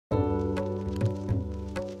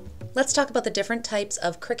Let's talk about the different types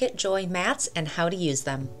of Cricut Joy mats and how to use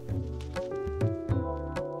them.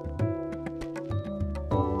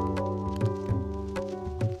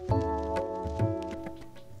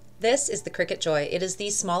 This is the Cricut Joy. It is the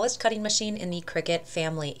smallest cutting machine in the Cricut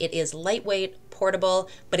family. It is lightweight, portable,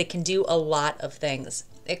 but it can do a lot of things.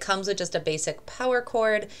 It comes with just a basic power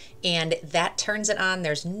cord and that turns it on.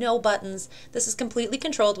 There's no buttons. This is completely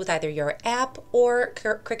controlled with either your app or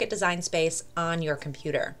Cricut Design Space on your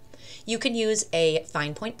computer. You can use a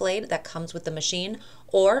fine point blade that comes with the machine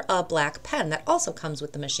or a black pen that also comes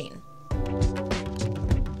with the machine.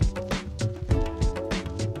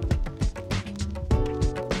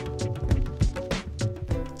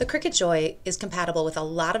 The Cricut Joy is compatible with a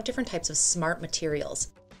lot of different types of smart materials.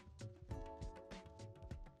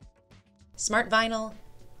 Smart vinyl,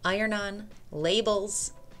 iron-on,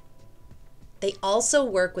 labels. They also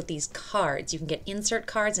work with these cards. You can get insert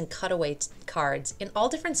cards and cutaway cards in all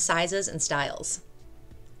different sizes and styles.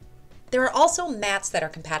 There are also mats that are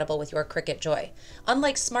compatible with your Cricut Joy.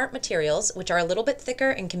 Unlike smart materials, which are a little bit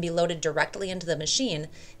thicker and can be loaded directly into the machine,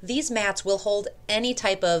 these mats will hold any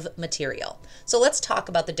type of material. So let's talk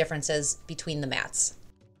about the differences between the mats.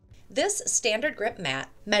 This standard grip mat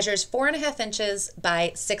measures 4.5 inches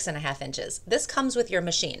by 6.5 inches. This comes with your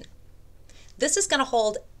machine. This is going to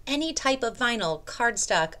hold any type of vinyl,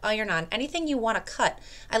 cardstock, iron-on, anything you want to cut.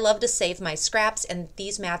 I love to save my scraps, and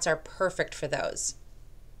these mats are perfect for those.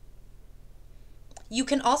 You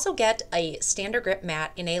can also get a standard grip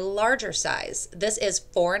mat in a larger size. This is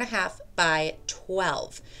 4.5 by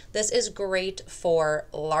 12. This is great for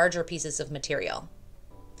larger pieces of material.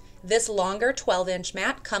 This longer 12-inch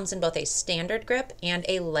mat comes in both a standard grip and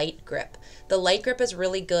a light grip. The light grip is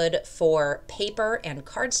really good for paper and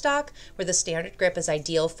cardstock, where the standard grip is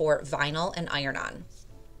ideal for vinyl and iron-on.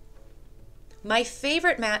 My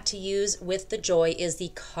favorite mat to use with the Joy is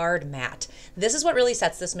the card mat. This is what really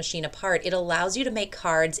sets this machine apart. It allows you to make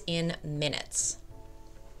cards in minutes.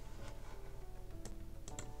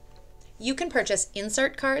 You can purchase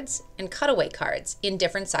insert cards and cutaway cards in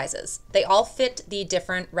different sizes. They all fit the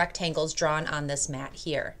different rectangles drawn on this mat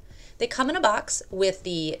here. They come in a box with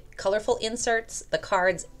the colorful inserts, the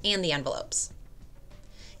cards, and the envelopes.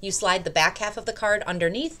 You slide the back half of the card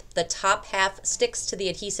underneath, the top half sticks to the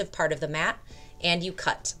adhesive part of the mat, and you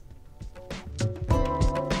cut.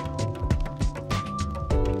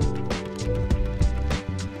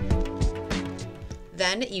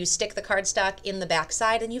 Then you stick the cardstock in the back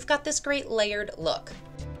side and you've got this great layered look.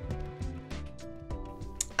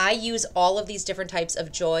 I use all of these different types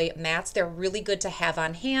of Joy mats. They're really good to have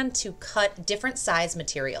on hand to cut different size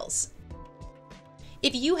materials.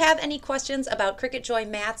 If you have any questions about Cricut Joy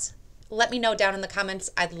mats, let me know down in the comments.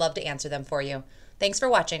 I'd love to answer them for you. Thanks for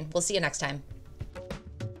watching. We'll see you next time.